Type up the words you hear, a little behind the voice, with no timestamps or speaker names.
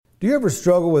Do you ever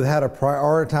struggle with how to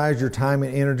prioritize your time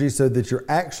and energy so that you're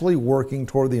actually working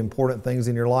toward the important things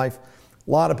in your life? A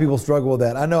lot of people struggle with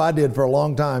that. I know I did for a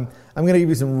long time. I'm going to give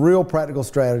you some real practical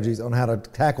strategies on how to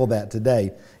tackle that today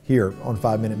here on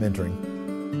 5-Minute Mentoring.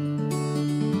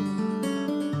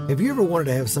 Have you ever wanted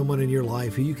to have someone in your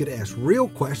life who you could ask real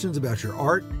questions about your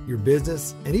art, your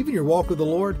business, and even your walk with the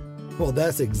Lord? Well,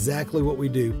 that's exactly what we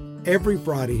do every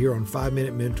Friday here on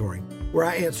 5-Minute Mentoring, where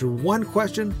I answer one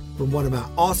question from one of my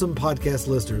awesome podcast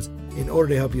listeners in order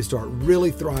to help you start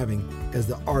really thriving as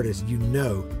the artist you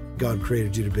know God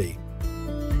created you to be.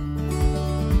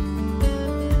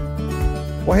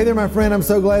 Well, hey there, my friend. I'm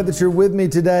so glad that you're with me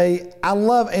today. I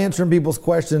love answering people's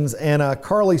questions, and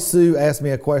Carly Sue asked me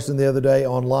a question the other day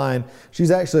online. She's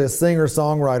actually a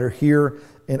singer-songwriter here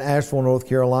in Asheville, North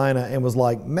Carolina, and was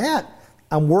like, Matt,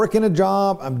 I'm working a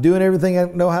job. I'm doing everything I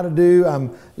know how to do.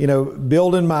 I'm,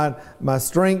 building my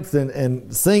strength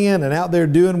and singing and out there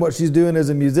doing what she's doing as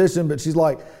a musician. But she's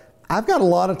like, I've got a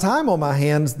lot of time on my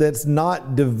hands that's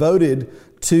not devoted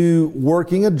to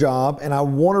working a job, and I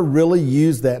want to really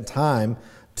use that time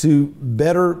to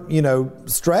better,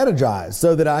 strategize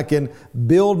so that I can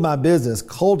build my business,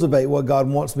 cultivate what God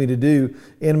wants me to do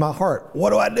in my heart.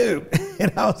 What do I do?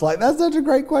 And I was like, that's such a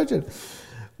great question.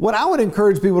 What I would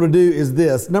encourage people to do is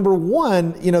this. Number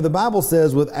one, the Bible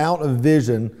says without a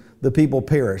vision, the people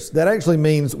perish. That actually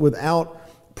means without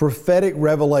prophetic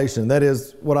revelation. That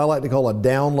is what I like to call a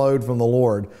download from the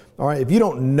Lord. All right. If you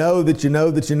don't know that you know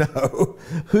that you know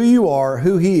who you are,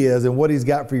 who He is, and what He's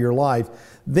got for your life,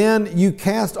 then you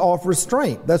cast off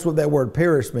restraint. That's what that word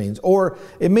perish means. Or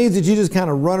it means that you just kind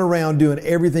of run around doing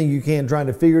everything you can, trying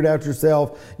to figure it out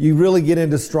yourself. You really get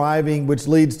into striving, which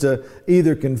leads to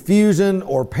either confusion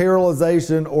or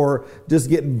paralyzation or just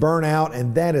getting burnt out.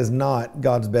 And that is not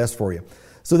God's best for you.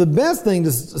 So the best thing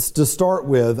to start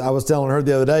with, I was telling her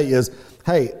the other day, is,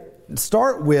 hey,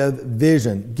 start with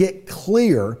vision. Get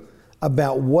clear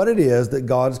about what it is that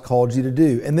God's called you to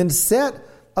do. And then set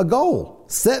a goal.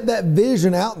 Set that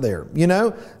vision out there.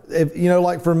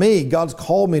 Like for me, God's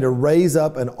called me to raise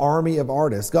up an army of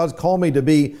artists. God's called me to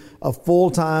be a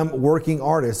full-time working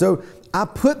artist. So I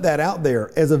put that out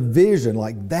there as a vision,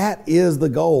 like that is the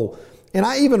goal. And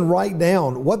I even write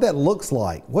down what that looks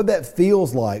like, what that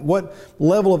feels like, what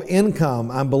level of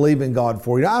income I'm believing God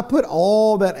for. I put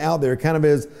all that out there kind of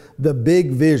as the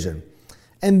big vision.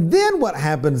 And then what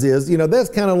happens is, that's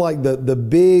kind of like the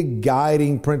big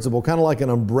guiding principle, kind of like an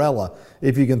umbrella,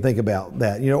 if you can think about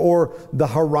that, or the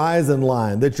horizon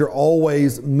line that you're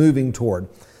always moving toward.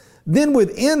 Then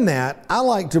within that, I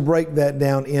like to break that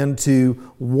down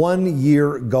into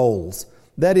 1-year goals.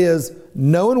 That is,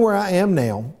 knowing where I am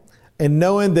now and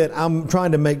knowing that I'm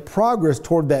trying to make progress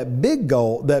toward that big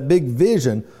goal, that big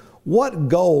vision. What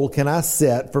goal can I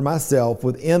set for myself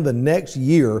within the next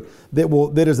year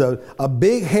that is a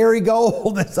big hairy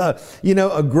goal that's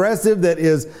aggressive, that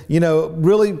is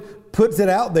really puts it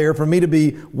out there for me to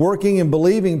be working and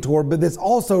believing toward, but that's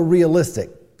also realistic.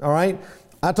 All right.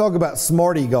 I talk about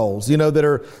SMARTY goals, that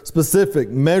are specific,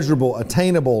 measurable,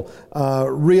 attainable,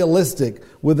 realistic,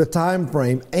 with a time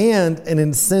frame and an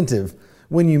incentive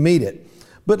when you meet it.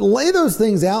 But lay those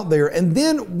things out there, and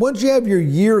then once you have your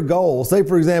year goal, say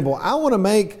for example, I want to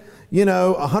make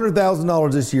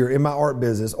 $100,000 this year in my art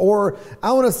business, or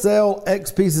I want to sell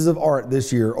X pieces of art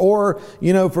this year, or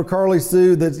for Carly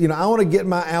Sue, that's I want to get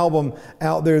my album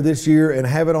out there this year and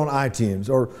have it on iTunes,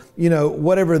 or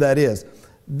whatever that is.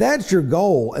 That's your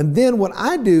goal. And then what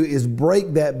I do is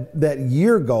break that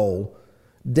year goal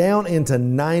down into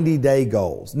 90-day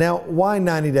goals. Now, why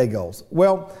 90-day goals?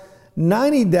 Well,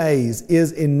 90 days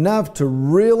is enough to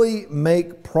really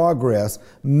make progress,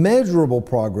 measurable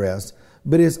progress,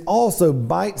 but it's also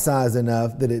bite-sized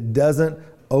enough that it doesn't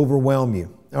overwhelm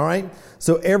you. All right?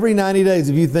 So every 90 days,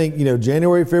 if you think,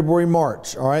 January, February,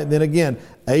 March, all right, then again,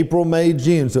 April, May,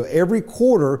 June. So every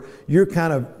quarter, you're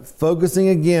kind of focusing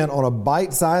again on a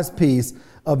bite-sized piece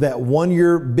of that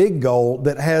 1-year big goal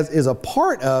that is a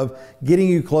part of getting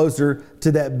you closer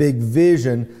to that big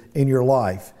vision in your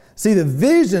life. See, the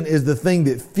vision is the thing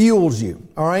that fuels you,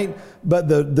 all right? But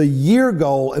the year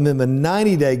goal and then the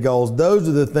 90-day goals, those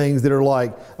are the things that are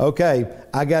like, okay,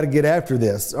 I got to get after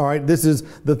this, all right? This is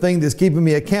the thing that's keeping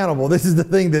me accountable. This is the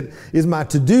thing that is my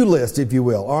to-do list, if you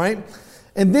will, all right?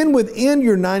 And then within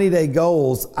your 90-day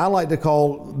goals, I like to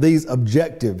call these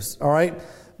objectives, all right?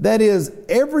 That is,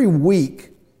 every week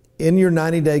in your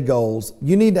 90-day goals,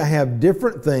 you need to have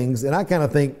different things, and I kind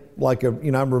of think like I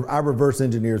reverse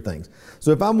engineer things. So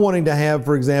if I'm wanting to have,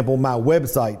 for example, my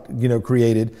website,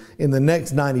 created in the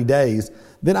next 90 days,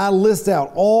 then I list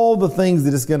out all the things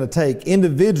that it's going to take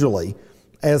individually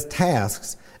as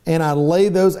tasks. And I lay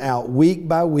those out week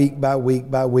by week by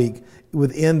week by week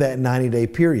within that 90-day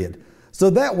period. So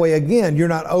that way, again, you're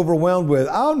not overwhelmed with,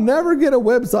 I'll never get a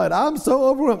website. I'm so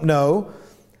overwhelmed. No,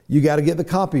 you got to get the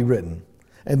copy written.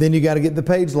 And then you got to get the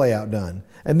page layout done.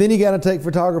 And then you got to take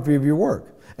photography of your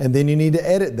work. And then you need to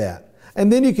edit that.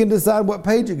 And then you can decide what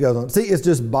page it goes on. See, it's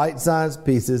just bite-sized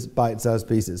pieces, bite-sized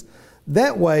pieces.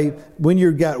 That way, when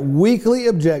you've got weekly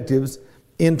objectives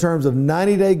in terms of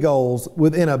 90-day goals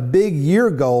within a big year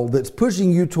goal that's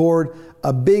pushing you toward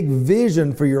a big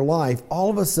vision for your life, all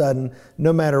of a sudden,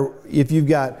 no matter if you've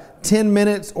got 10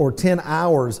 minutes or 10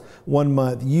 hours one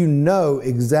month, you know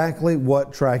exactly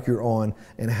what track you're on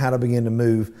and how to begin to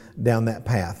move down that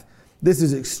path. This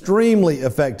is extremely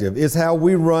effective. It's how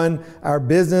we run our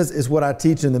business. It's what I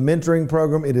teach in the mentoring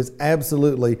program. It is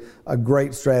absolutely a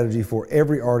great strategy for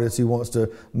every artist who wants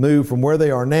to move from where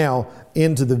they are now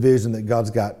into the vision that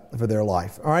God's got for their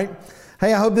life. All right?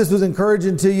 Hey, I hope this was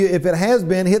encouraging to you. If it has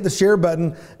been, hit the share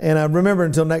button. And remember,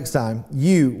 until next time,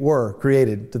 you were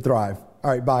created to thrive. All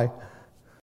right, bye.